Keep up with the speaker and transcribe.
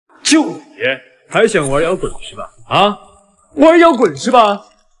就你还想玩摇滚是吧？啊，玩摇滚是吧？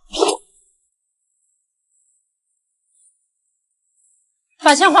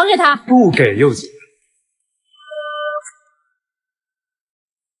把钱还给他！不给又怎样？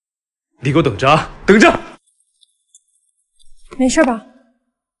你给我等着啊！等着！没事吧？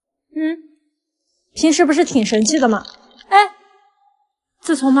平时不是挺神气的吗？哎，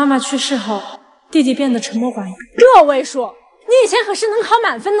自从妈妈去世后，弟弟变得沉默寡言。个位数，你以前可是能考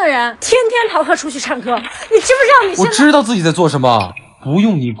满分的人，天天逃课出去唱歌。你知不知道你现在？我知道自己在做什么，不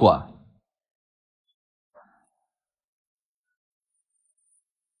用你管。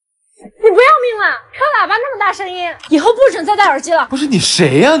你不要命了？开喇叭那么大声音，以后不准再戴耳机了。不是你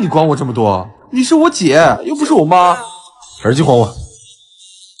谁呀？你管我这么多？你是我姐，又不是我妈。耳机还我。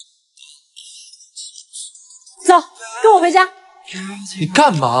走，跟我回家。你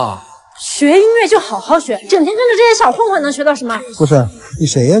干嘛？学音乐就好好学，整天跟着这些小混混能学到什么？不是你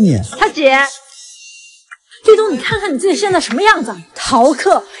谁呀你？他姐。立冬，你看看你自己现在什么样子，逃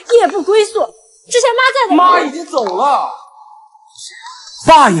课，夜不归宿。之前妈在的。妈已经走了。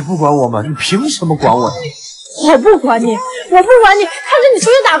爸也不管我们，你凭什么管我？我不管你，我不管你，看着你出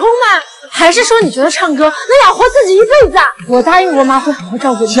去打工嘛。还是说你觉得唱歌能养活自己一辈子啊？我答应我妈会好好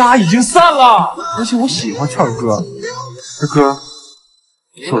照顾你。家已经散了，而且我喜欢唱歌，这歌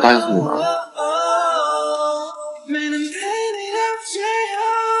是我答应送你的。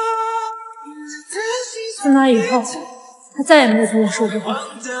自那以后，他再也没有跟我说过话。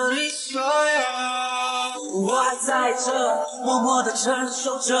我还在这，默默地承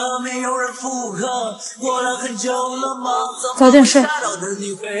受着，没有人附和。过了很久了吗？早点睡。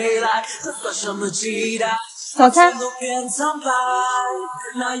早餐。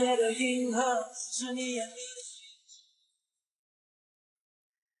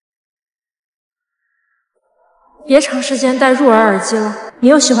别长时间戴入耳耳机了，你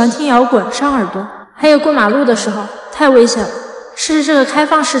又喜欢听摇滚，伤耳朵。还有过马路的时候，太危险了，试试这个开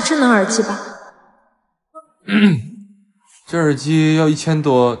放式智能耳机吧。这耳机要1000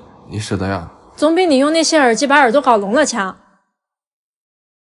多，你舍得呀？总比你用那些耳机把耳朵搞聋了强。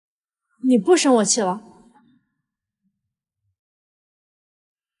你不生我气了？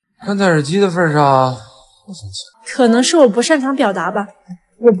看在耳机的份上，不生气。可能是我不擅长表达吧。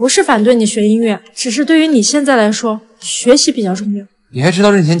我不是反对你学音乐，只是对于你现在来说，学习比较重要。你还知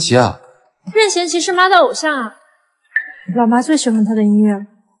道任贤齐啊？任贤齐是妈的偶像啊，老妈最喜欢他的音乐了。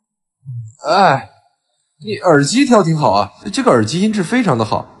哎。你耳机挑挺好啊，这个耳机音质非常的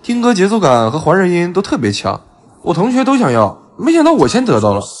好，听歌节奏感和还原音都特别强，我同学都想要，没想到我先得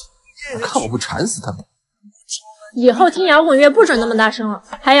到了，看我不馋死他们。以后听摇滚乐不准那么大声了。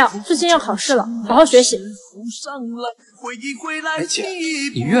还有，最近要考试了，好好学习。哎姐，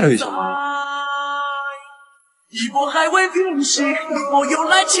你越来越小了。一波还未平息，一波又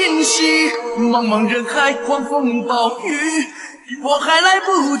来侵袭，茫茫人海，狂风暴雨。一波还来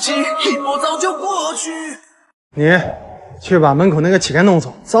不及，一波早就过去。你去把门口那个乞丐弄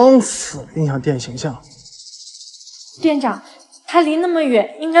走，脏死了，影响店形象。店长，他离那么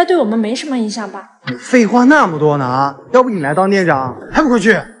远，应该对我们没什么影响吧？你废话那么多呢啊！要不你来当店长，还不快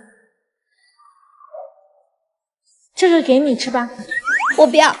去？这个给你吃吧。我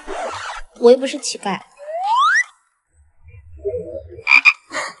不要，我又不是乞丐。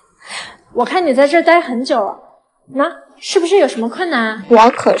我看你在这待很久了，那是不是有什么困难啊？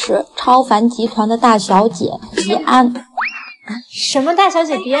我可是超凡集团的大小姐吉安。什么大小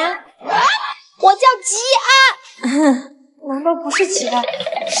姐迪安？我叫吉安。难道不是乞丐，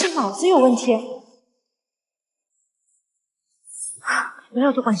是脑子有问题？不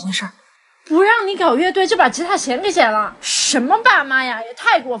要多管闲事儿，不让你搞乐队就把吉他弦给剪了，什么爸妈呀，也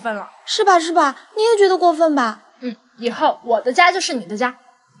太过分了，是吧？是吧？你也觉得过分吧？以后我的家就是你的家，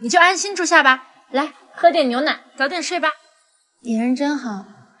你就安心住下吧。来，喝点牛奶，早点睡吧。你人真好，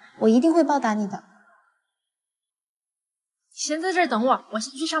我一定会报答你的。先在这儿等我，我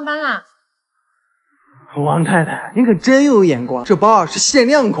先去上班啦。王太太，您可真有眼光，这包是限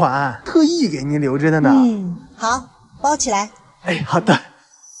量款，特意给您留着的呢。好，包起来。哎，好的。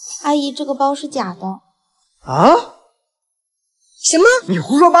阿姨，这个包是假的。啊？什么？你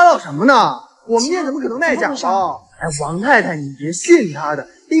胡说八道什么呢？我们店怎么可能卖假包？哎，王太太，你别信他的，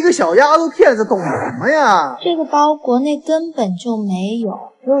一个小丫头片子懂什么呀？这个包国内根本就没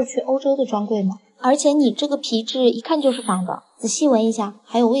有，只有去欧洲的专柜买。而且你这个皮质一看就是仿的，仔细闻一下，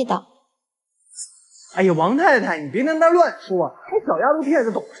还有味道。哎呀，王太太，你别跟他乱说，这小丫头片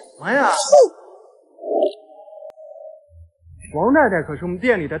子懂什么呀？王太太可是我们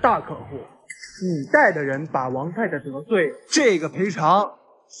店里的大客户，你带的人把王太太得罪，这个赔偿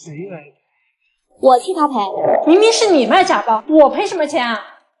谁来？我替他赔。明明是你卖假包，我赔什么钱啊？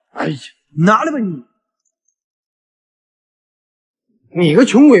哎呀，拿来吧你！你个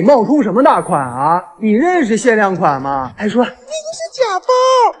穷鬼冒充什么大款啊？你认识限量款吗？还说那个是假包。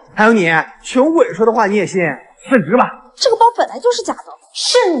还有你，穷鬼说的话你也信？辞职吧！这个包本来就是假的，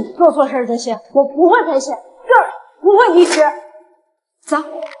是你做错事才信，我不会赔钱，这儿不会离职。走。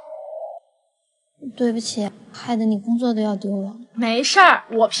对不起，害得你工作都要丢了。没事儿，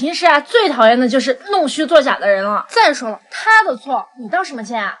我平时最讨厌的就是弄虚作假的人了。再说了，他的错，你道什么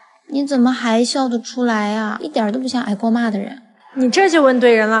歉啊？你怎么还笑得出来啊？一点都不像挨过骂的人。你这就问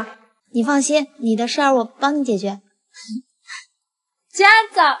对人了。你放心，你的事儿我帮你解决。吉安，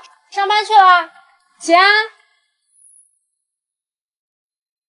走，上班去了。吉安，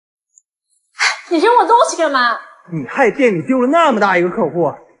你扔我东西干嘛？你害店里丢了那么大一个客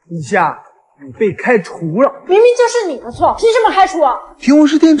户，一下你被开除了。明明就是你的错，凭什么开除我？听我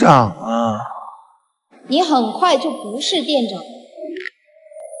是店长啊！你很快就不是店长。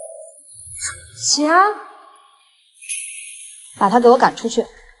吉安，把他给我赶出去！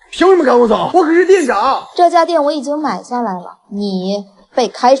凭什么赶我走？我可是店长。这家店我已经买下来了，你被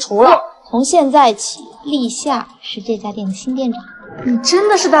开除了。从现在起，立夏是这家店的新店长。你真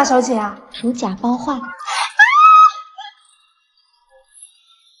的是大小姐啊？如假包换。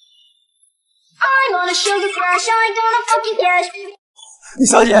李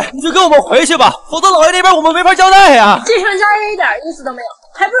小姐，你就跟我们回去吧，否则老爷那边我们没法交代呀。这场交易一点意思都没有，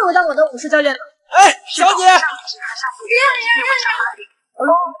还不如当我的武术教练呢。哎，小姐，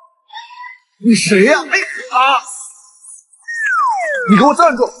你谁呀？哎啊！你给我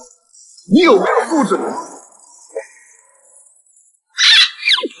站住！你有没有素质？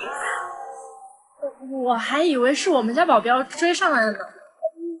我还以为是我们家保镖追上来了呢。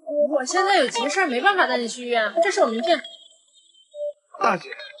我现在有急事没办法带你去医院，这是我名片。大姐，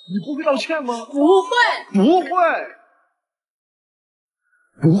你不会道歉吗？不会，不会，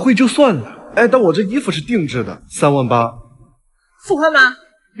不会就算了。哎，但我这衣服是定制的，38000。付款码。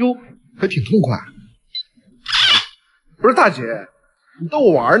哟，还挺痛快。不是大姐，你逗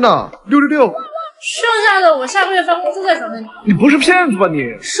我玩呢？666。剩下的我下个月发工资再转给你。你不是骗子吧你？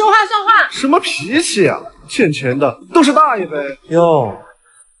说话算话。什么脾气呀？欠钱的都是大爷呗。哟，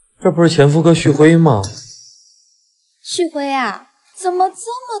这不是前夫哥旭辉吗？旭辉啊，怎么这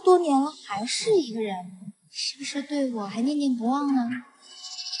么多年了还是一个人？是不是对我还念念不忘呢？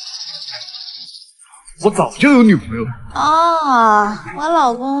我早就有女朋友了。哦，我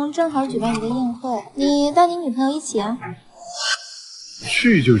老公正好举办一个宴会，你带你女朋友一起啊？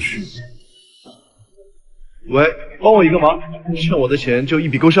去就去。喂，帮我一个忙，欠我的钱就一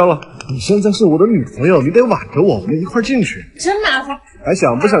笔勾销了。你现在是我的女朋友，你得挽着我，我们一块进去。真麻烦。还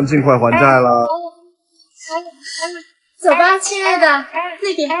想不想尽快还债了？走吧，亲爱的，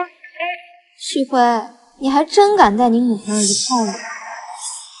那边。旭辉，你还真敢带你女朋友一块来。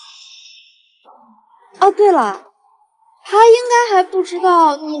哦，对了，他应该还不知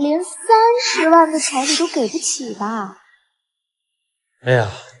道你连30万的彩礼都给不起吧？哎呀，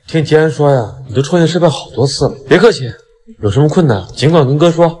听吉安说呀，你都创业失败好多次了。别客气，有什么困难尽管跟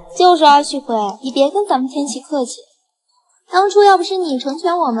哥说。就是啊，旭辉，你别跟咱们天琪客气。当初要不是你成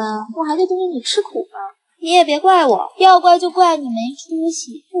全我们，我还得跟着你吃苦呢。你也别怪我，要怪就怪你没出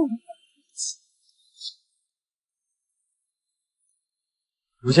息，不懂得起。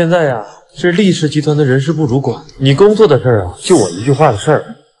我现在呀是力士集团的人事部主管，你工作的事儿啊，就我一句话的事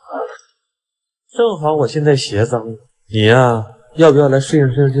儿。正好我现在鞋脏了，你呀要不要来适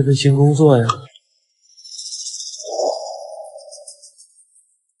应适应这份新工作呀？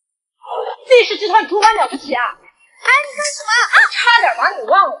力士集团主管了不起啊！哎，你干什么啊？差点把你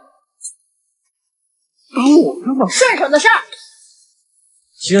忘了。打我干嘛？顺手的事儿。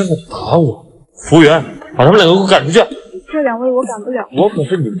竟然敢打我！服务员，把他们两个给我赶出去！这2位我赶不了。我可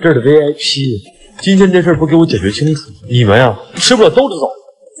是你们这儿的 VIP， 今天这事儿不给我解决清楚，你们呀吃不了兜着走。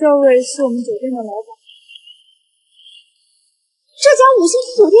这位是我们酒店的老板。这家5星级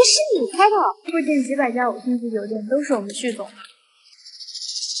酒店是你开的？附近几百家5星级酒店都是我们旭总的。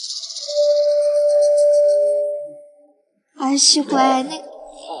哎，旭辉，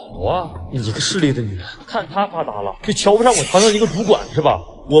好啊，你个势利的女人，看她发达了，就瞧不上我堂上一个主管是吧？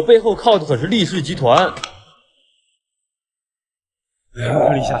我背后靠的可是力士集团。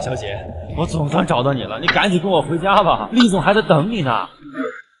立夏小姐，我总算找到你了，你赶紧跟我回家吧，厉总还在等你呢。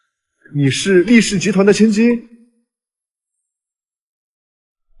你是力士集团的千金？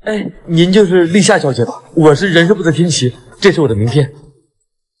哎，您就是立夏小姐吧？我是人事部的天琪，这是我的名片。天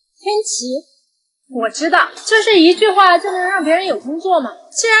琪，我知道，就是一句话就能让别人有工作嘛。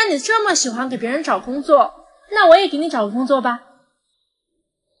既然你这么喜欢给别人找工作，那我也给你找个工作吧。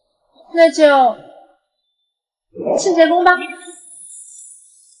那就清洁工吧。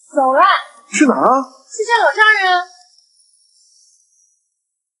走了。去哪儿啊？去见老丈人。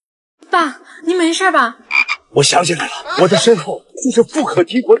爸，你没事吧？我想起来了，我的身后就是不可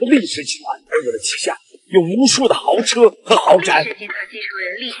敌国的力士集团，而我的旗下有无数的豪车和豪宅。力士集团技术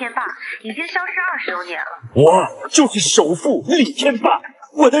人厉天霸已经消失20多年了。我就是首富厉天霸，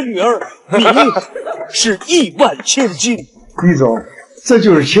我的女儿你是亿万千金。厉总，这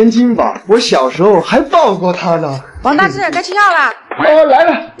就是千金吧？我小时候还抱过她呢。王大志，该吃药了。哦，来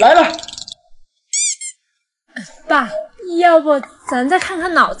了来了。爸，要不咱再看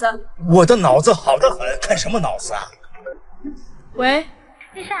看脑子？我的脑子好得很，看什么脑子啊？喂，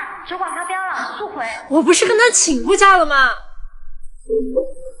立夏，主管发飙了，速回！我不是跟他请过假了吗？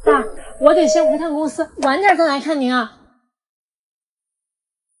爸，我得先回趟公司，晚点再来看您啊。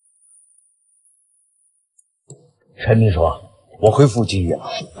陈秘书，我回附近了，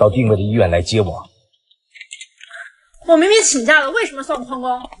到定位的医院来接我。我明明请假了，为什么算不通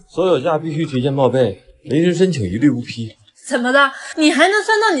工？所有假必须提前报备，临时申请一律不批。怎么的？你还能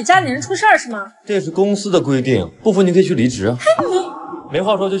算到你家里人出事儿是吗？这是公司的规定，不服你可以去离职啊。没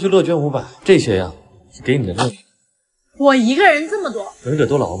话说就去乐捐500，这些呀是给你的乐。我一个人这么多，能者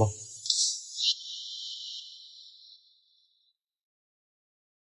多劳吧。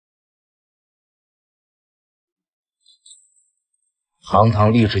堂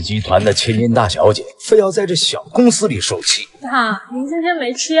堂力士集团的千金大小姐，非要在这小公司里受气。爸，您今天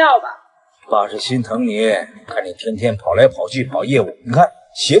没吃药吧？爸是心疼你，看你天天跑来跑去跑业务，你看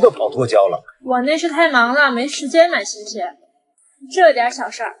鞋都跑脱胶了。我那是太忙了，没时间买新鞋。这点小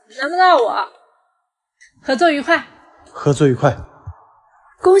事儿难不到我。合作愉快。合作愉快。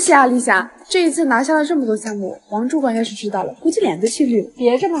恭喜啊，丽霞！这一次拿下了这么多项目，王主管要是知道了，估计脸都气绿了。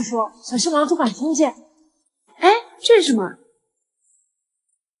别这么说，小心王主管听见。哎，这是什么？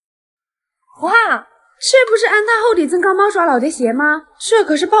哇，这不是安踏厚底增高猫爪老爹鞋吗？这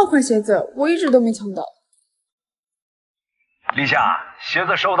可是爆款鞋子，我一直都没抢到。立夏，鞋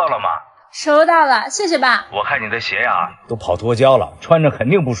子收到了吗？收到了，谢谢爸。我看你的鞋呀，都跑脱胶了，穿着肯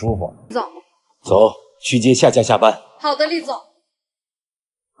定不舒服。走，去接夏夏下班。好的，厉总。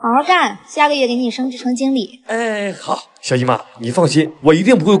好好干，下个月给你升职成经理。哎，好，小姨妈，你放心，我一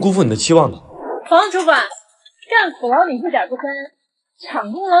定不会辜负你的期望的。王主管，干苦劳你一点不分，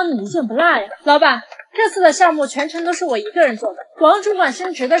抢功劳你一件不落呀。老板，这次的项目全程都是我一个人做的，王主管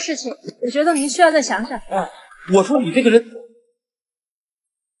升职的事情，我觉得您需要再想想。我说你这个人，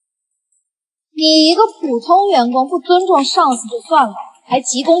你一个普通员工不尊重上司就算了，还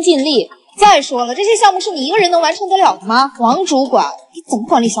急功近利。再说了，这些项目是你一个人能完成得了的吗？王主管，你怎么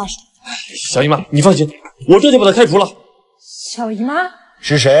管理下属？小姨妈，你放心，我这就把他开除了。小姨妈，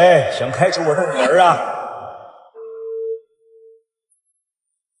是谁想开除我的女儿啊？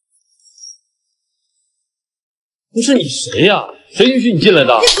不是你谁呀？谁允许你进来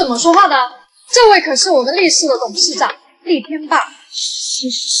的？你怎么说话的？这位可是我们力士的董事长厉天霸。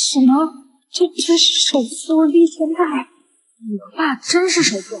什么？这是首富厉天霸？我爸真是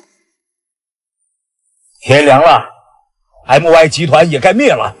首富？天凉了 ，MY 集团也该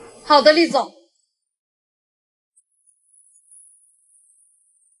灭了。好的，厉总。